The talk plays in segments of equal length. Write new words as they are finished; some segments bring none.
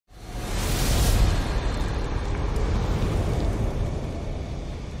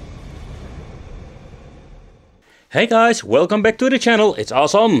Hey guys, welcome back to the channel. It's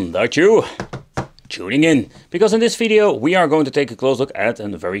awesome that you tuning in, because in this video we are going to take a close look at a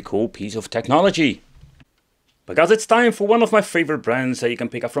very cool piece of technology. Because it's time for one of my favorite brands that you can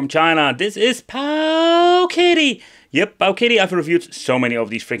pick up from China. This is Powkiddy. Yep, Powkiddy. I've reviewed so many of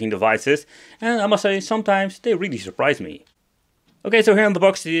these freaking devices, and I must say sometimes they really surprise me. Okay, so here on the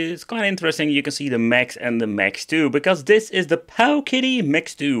box it's kind of interesting. You can see the Max and the Max 2, because this is the Powkiddy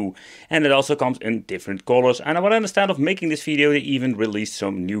Max 2, and it also comes in different colors. And what I understand of making this video, they even released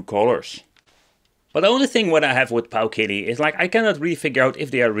some new colors. But the only thing what I have with Powkiddy is I cannot really figure out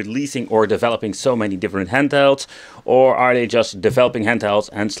if they are releasing or developing so many different handhelds, or are they just developing handhelds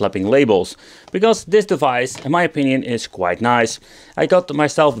and slapping labels. Because this device, in my opinion, is quite nice. I got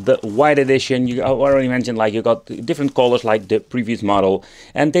myself the white edition. I already mentioned you got different colors like the previous model,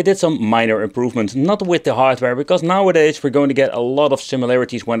 and they did some minor improvements, not with the hardware, because nowadays we're going to get a lot of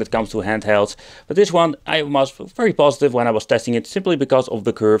similarities when it comes to handhelds. But this one I was very positive when I was testing it, simply because of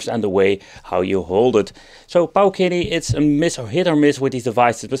the curves and the way how you hold it. So Powkiddy, it's a miss or hit or miss with these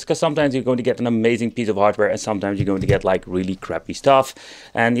devices, because sometimes you're going to get an amazing piece of hardware and sometimes you're going to get really crappy stuff.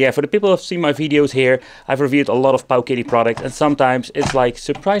 And yeah, for the people who have seen my videos here, I've reviewed a lot of Powkiddy products, and sometimes it's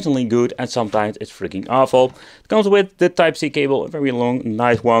surprisingly good and sometimes it's freaking awful. It comes with the Type-C cable, a very long,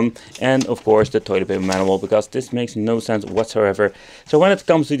 nice one, and of course the toilet paper manual, because this makes no sense whatsoever. So when it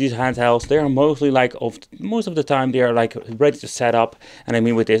comes to these handhelds, they are mostly most of the time they are ready to set up. And I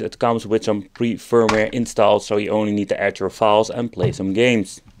mean with this, it comes with some firmware installed, so you only need to add your files and play some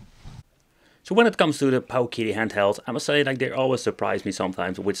games. So when it comes to the Powkiddy handhelds, I must say they always surprise me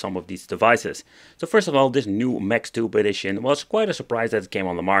sometimes with some of these devices. So first of all, this new Max 2 edition was quite a surprise that it came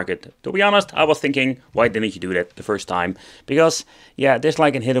on the market. To be honest, I was thinking, why didn't you do that the first time? Because yeah, there's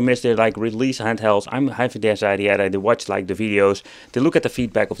a hit or miss. They release handhelds. I'm having this idea that they watch the videos, they look at the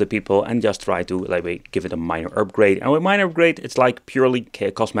feedback of the people and just try to give it a minor upgrade. And with minor upgrade, it's purely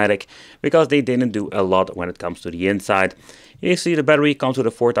cosmetic, because they didn't do a lot when it comes to the inside. You see the battery comes with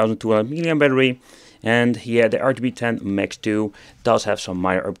a 4200 mAh battery, and yeah, the RGB10 MAX 2 does have some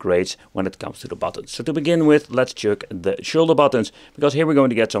minor upgrades when it comes to the buttons. So to begin with, let's check the shoulder buttons, because here we're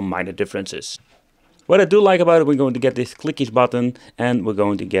going to get some minor differences. What I do like about it, we're going to get this clickies button, and we're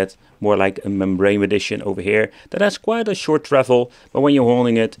going to get more like a membrane edition over here that has quite a short travel, but when you're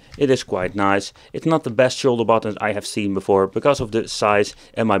holding it, it is quite nice. It's not the best shoulder buttons I have seen before because of the size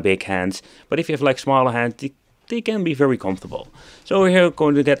and my big hands, but if you have smaller hands, they can be very comfortable. So we're here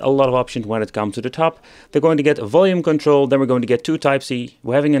going to get a lot of options when it comes to the top. They're going to get a volume control, then we're going to get two Type-C,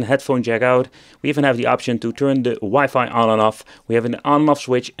 we're having a headphone jack out, we even have the option to turn the Wi-Fi on and off, we have an on and off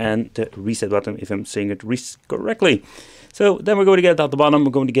switch and the reset button, if I'm saying it correctly. So then we're going to get at the bottom,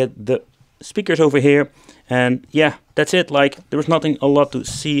 we're going to get the speakers over here, and yeah, that's it. There's nothing a lot to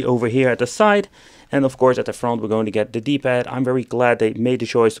see over here at the side. And of course at the front we're going to get the D-pad. I'm very glad they made the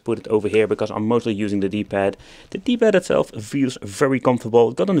choice to put it over here, because I'm mostly using the D-pad. The D-pad itself feels very comfortable.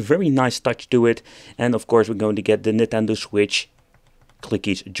 It's got a very nice touch to it. And of course we're going to get the Nintendo Switch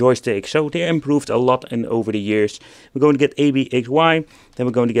clickies joystick. So they improved a lot over the years. We're going to get A, B, X, Y. Then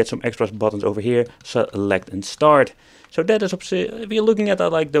we're going to get some extra buttons over here. Select and start. So that is, if you're looking at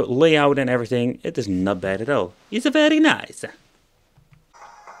that, the layout and everything, it is not bad at all. It's very nice.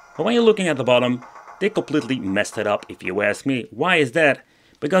 But when you're looking at the bottom, they completely messed it up, if you ask me. Why is that?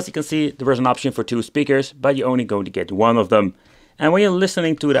 Because you can see there is an option for two speakers, but you're only going to get one of them. And when you're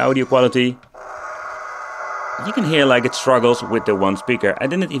listening to the audio quality, you can hear it struggles with the one speaker. I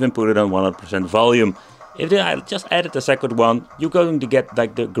didn't even put it on 100% volume. If I just added the second one, you're going to get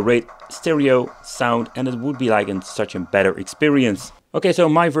the great stereo sound, and it would be in such a better experience. Okay, so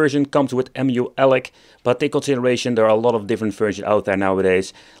my version comes with Emulation, but take consideration there are a lot of different versions out there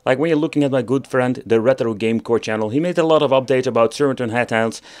nowadays. When you're looking at my good friend, the Retro Game Core channel, he made a lot of updates about certain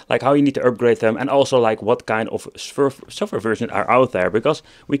handhelds, how you need to upgrade them, and also what kind of software versions are out there, because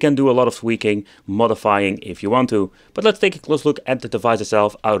we can do a lot of tweaking, modifying if you want to. But let's take a close look at the device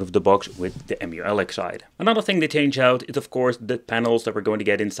itself out of the box with the Emulation side. Another thing they changed out is of course the panels that we're going to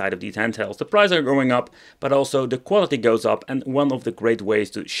get inside of these handhelds. The prices are going up, but also the quality goes up, and one of the great ways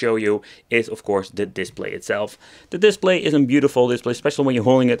to show you is of course the display itself. The display is a beautiful display, especially when you're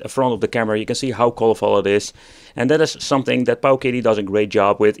holding it in front of the camera. You can see how colorful it is, and that is something that Powkiddy does a great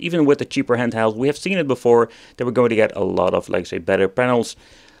job with. Even with the cheaper handheld, we have seen it before that we're going to get a lot of better panels.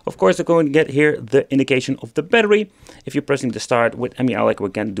 Of course, you're going to get here the indication of the battery. If you're pressing the start with Anbenic, we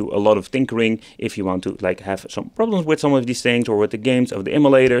can do a lot of tinkering if you want to like have some problems with some of these things or with the games or the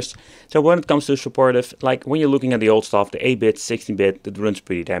emulators. So when it comes to supportive, like when you're looking at the old stuff, the 8-bit, 16-bit, it runs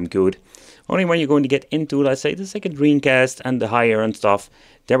pretty damn good. Only when you're going to get into, let's say, the second Dreamcast and the higher end stuff,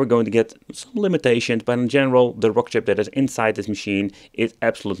 there we're going to get some limitations, but in general, the rock chip that is inside this machine is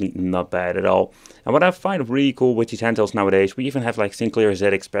absolutely not bad at all. And what I find really cool with these handhelds nowadays, we even have like Sinclair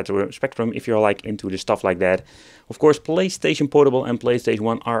ZX Spectrum if you're like into the stuff like that. Of course, PlayStation Portable and PlayStation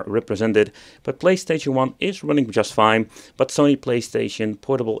 1 are represented, but PlayStation 1 is running just fine, but Sony PlayStation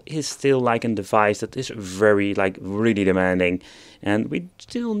Portable is still like a device that is very, like, really demanding. And we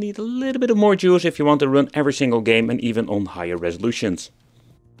still need a little bit of more juice if you want to run every single game and even on higher resolutions.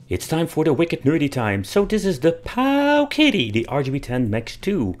 It's time for the wicked nerdy time. So this is the Powkiddy, the RGB10 MAX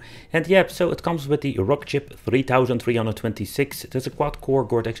 2. And yep, so it comes with the rock chip 3326. There's a quad-core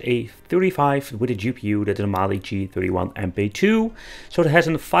Cortex A35 with a GPU that is a Mali G31 MP2. So it has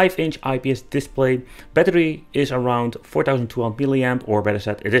a 5-inch IPS display. Battery is around 4200 mAh, or better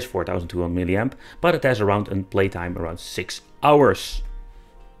said, it is 4200 mAh, but it has around a playtime around 6 hours.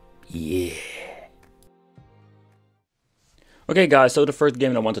 Yeah. Okay guys, so the first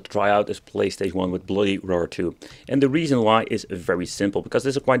game I wanted to try out is PlayStation 1 with bloody Roar 2. And the reason why is very simple, because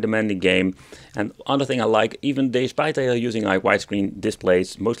this is a quite demanding game. And another thing I like, even despite they are using like widescreen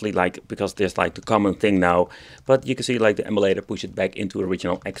displays, mostly like because there's like the common thing now, but you can see like the emulator push it back into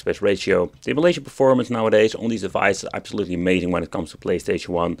original aspect ratio. The emulation performance nowadays on these devices is absolutely amazing when it comes to PlayStation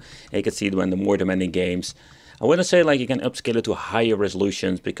 1. And you can see when the more demanding games, I wouldn't say like you can upscale it to higher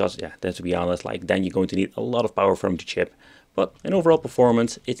resolutions, because yeah, that's to be honest, like then you're going to need a lot of power from the chip. But in overall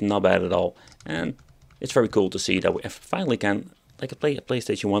performance, it's not bad at all. And it's very cool to see that we finally can like play a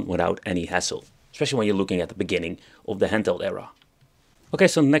PlayStation 1 without any hassle. Especially when you're looking at the beginning of the handheld era. Okay,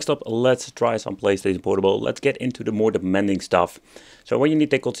 so next up, let's try some PlayStation Portable. Let's get into the more demanding stuff. So when you need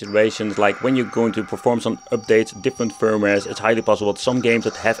to take considerations, like when you're going to perform some updates, different firmwares, it's highly possible that some games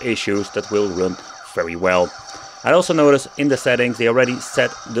that have issues that will run very well. I also noticed in the settings, they already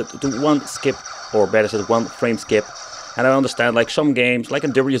set to one skip, or better said, one frame skip. And I understand like some games, like a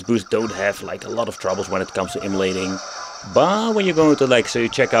Darius Boost, don't have like a lot of troubles when it comes to emulating. But when you're going to like, so you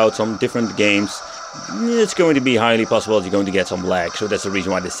check out some different games, it's going to be highly possible that you're going to get some lag. So that's the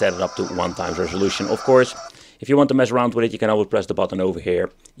reason why they set it up to 1x resolution. Of course, if you want to mess around with it, you can always press the button over here.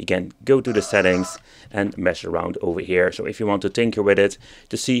 You can go to the settings and mess around over here. So if you want to tinker with it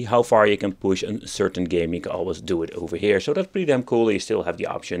to see how far you can push a certain game, you can always do it over here. So that's pretty damn cool. You still have the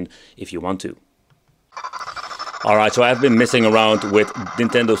option if you want to. Alright, so I've been messing around with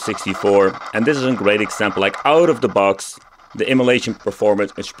Nintendo 64, and this is a great example. Like out of the box, the emulation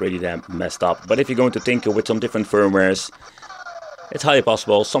performance is pretty damn messed up. But if you're going to tinker with some different firmwares, it's highly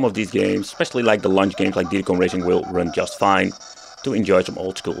possible some of these games, especially like the launch games like Diddy Kong Racing, will run just fine to enjoy some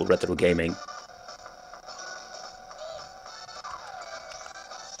old school retro gaming.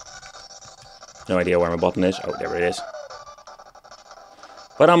 No idea where my button is. Oh, there it is.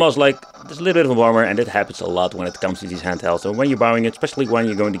 But I'm also like, there's a little bit of a bummer, and it happens a lot when it comes to these handhelds. So when you're buying it, especially when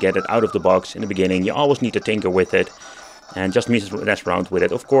you're going to get it out of the box in the beginning, you always need to tinker with it and just mess around with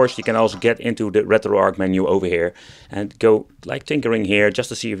it. Of course, you can also get into the RetroArch menu over here and go like tinkering here just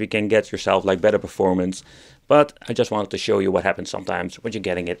to see if you can get yourself like better performance. But I just wanted to show you what happens sometimes when you're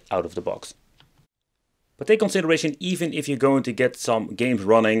getting it out of the box. But take consideration, even if you're going to get some games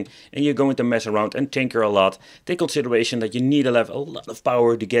running and you're going to mess around and tinker a lot, take consideration that you need to have a lot of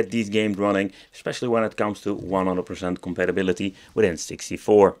power to get these games running, especially when it comes to 100% compatibility within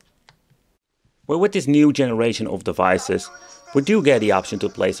 64. Well, with this new generation of devices, we do get the option to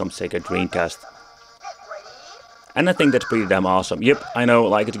play some Sega Dreamcast. And I think that's pretty damn awesome. Yep, I know,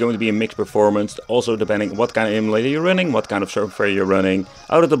 like it's going to be a mixed performance, also depending what kind of emulator you're running, what kind of software you're running.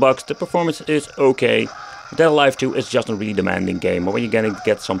 Out of the box, the performance is okay. Dead Alive 2 is just a really demanding game, but when you're going to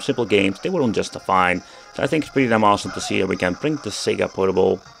get some simple games, they will run just fine. So I think it's pretty damn awesome to see that we can bring the Sega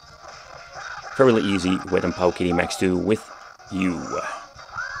Portable fairly easy with a Powkiddy MAX 2 with you.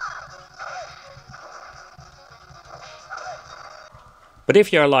 But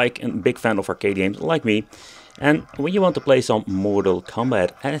if you're like a big fan of arcade games like me, and when you want to play some Mortal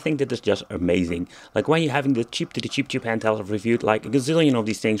Kombat, I think that is just amazing. Like when you're having the cheap handheld, I've reviewed like a gazillion of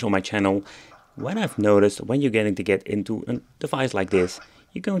these things on my channel. What I've noticed, when you're getting to get into a device like this,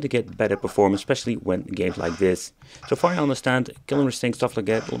 you're going to get better performance, especially when games like this. So far I understand, Killer Instinct, stuff like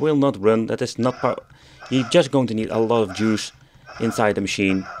that will not run. That is not part. You're just going to need a lot of juice inside the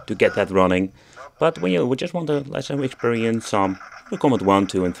machine to get that running. But when you just want to, let's say, experience some Mortal Kombat 1,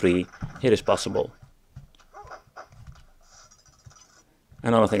 2 and 3, it is possible.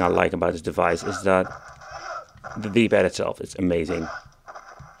 Another thing I like about this device is that the D-pad itself is amazing.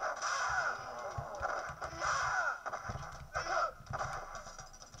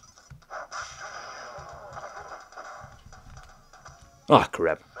 Ah,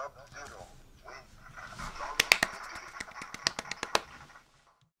 crap.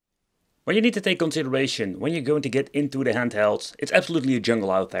 What you need to take consideration when you're going to get into the handhelds, it's absolutely a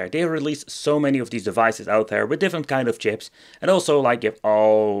jungle out there. They release so many of these devices out there with different kind of chips. And also like you have,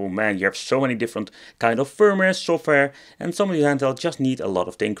 oh man, you have so many different kind of firmware, software, and some of the handhelds just need a lot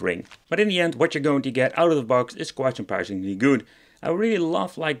of tinkering. But in the end, what you're going to get out of the box is quite surprisingly good. I really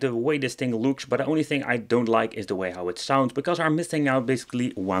love like the way this thing looks, but the only thing I don't like is the way how it sounds, because I'm missing out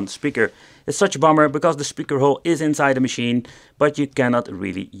basically one speaker. It's such a bummer because the speaker hole is inside the machine, but you cannot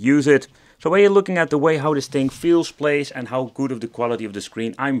really use it. So when you're looking at the way how this thing feels, plays, and how good of the quality of the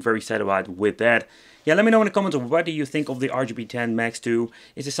screen, I'm very satisfied with that. Yeah, let me know in the comments what do you think of the RGB10 MAX 2.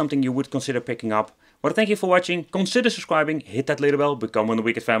 Is this something you would consider picking up? Well, thank you for watching. Consider subscribing, hit that little bell, become one of the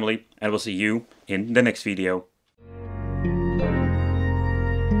Wicked family, and we'll see you in the next video.